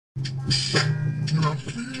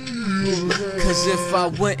Cause if I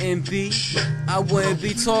wouldn't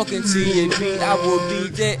be talking to you, B. I would be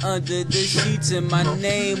dead under the sheets and my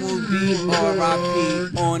name would be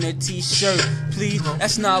R.I.P. on a t-shirt. Please,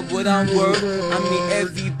 that's not what I'm worth. I mean,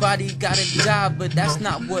 everybody gotta die, but that's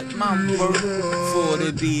not what I'm worth. For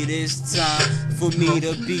to be this time, for me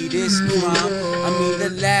to be this crime. I mean, the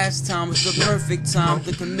last time was the perfect time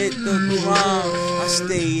to commit the crime. I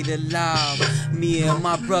stayed alive. Me and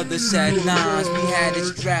my brothers had nines. We had it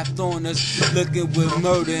strapped on us, looking with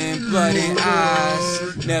murder and blood in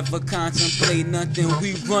eyes. Never contemplate nothing.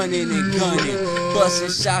 We running and gunning,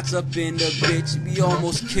 busting shots up in the bitch. We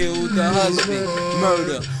almost killed the husband.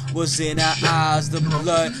 Murder was in our eyes. The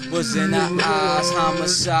blood was in our eyes.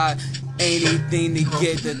 Homicide. Anything to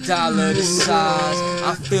get the dollar the size.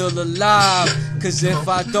 I feel alive, cause if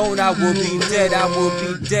I don't, I will be dead. I will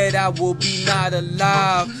be dead, I will be not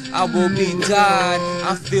alive. I will be died.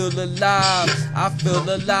 I feel alive, I feel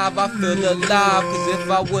alive, I feel alive. Cause if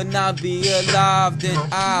I would not be alive, then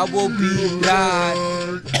I will be died.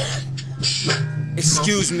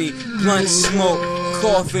 Excuse me, blunt smoke,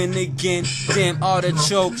 coughing again. Damn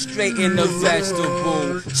artichoke, straight in the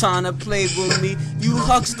vegetable. Tryna play with me, you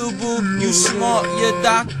Huxtable. You smart, you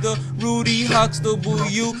Dr. Rudy Huxtable.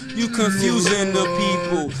 You confusing the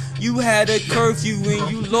people. You had a curfew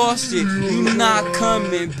and you lost it. You not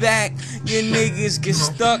coming back. Your niggas get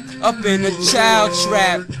stuck up in a child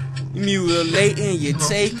trap. Mutilating, you're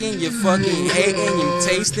taking, you're fucking hating, you're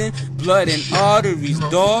tasting blood and arteries,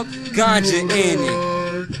 dog. Ganja in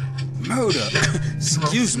it. Murder.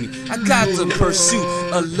 Excuse me. I got to pursue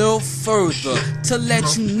a little further to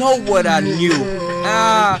let you know what I knew.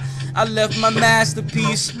 I left my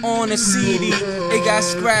masterpiece on a CD. It got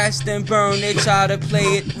scratched and burned. They try to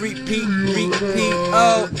play it, repeat.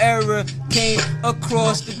 Oh, error came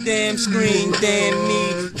across the damn screen. Damn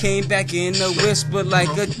me, came back in a whisper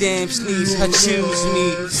like a damn sneeze. Choose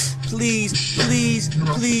me. Please,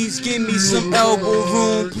 give me some elbow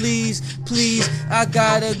room, please. I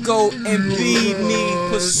gotta go and be me,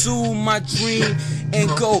 pursue my dream, and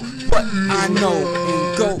go what I know,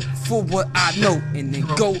 and go for what I know, and then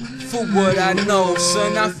go for what I know.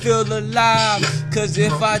 Son, I feel alive, cause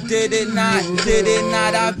if I did it not,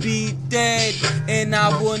 I'd be dead, and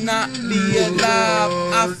I will not be alive.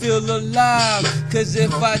 I feel alive, cause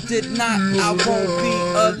if I did not, I won't be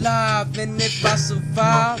alive, and if I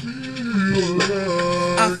survive,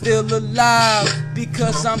 I feel alive,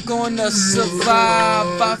 because I'm gonna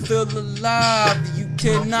survive. I feel alive, you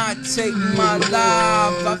cannot take my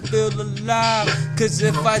life. I feel alive, cause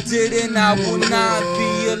if I didn't, I will not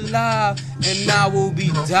be alive, and I will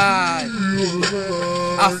be died.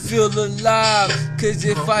 I feel alive, cause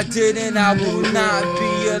if I didn't, I will not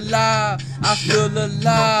be alive. I feel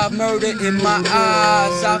alive, murder in my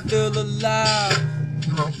eyes. I feel alive.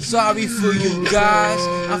 Sorry for you guys,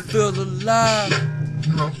 I feel alive.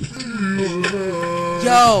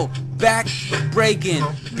 Yo, back breaking,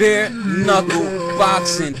 bare knuckle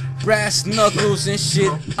boxing, brass knuckles and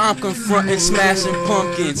shit. I'm confronting, smashing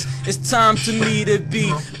pumpkins. It's time to me to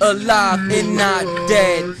be alive and not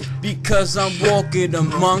dead, because I'm walking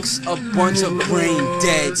amongst a bunch of brain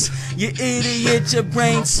deads. You idiot, your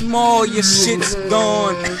brain's small, your shit's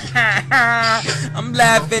gone. I'm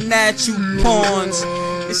laughing at you pawns.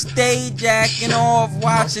 You stay jacking off,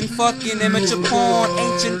 watching fucking amateur porn,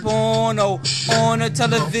 ancient porno on the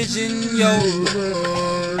television, yo.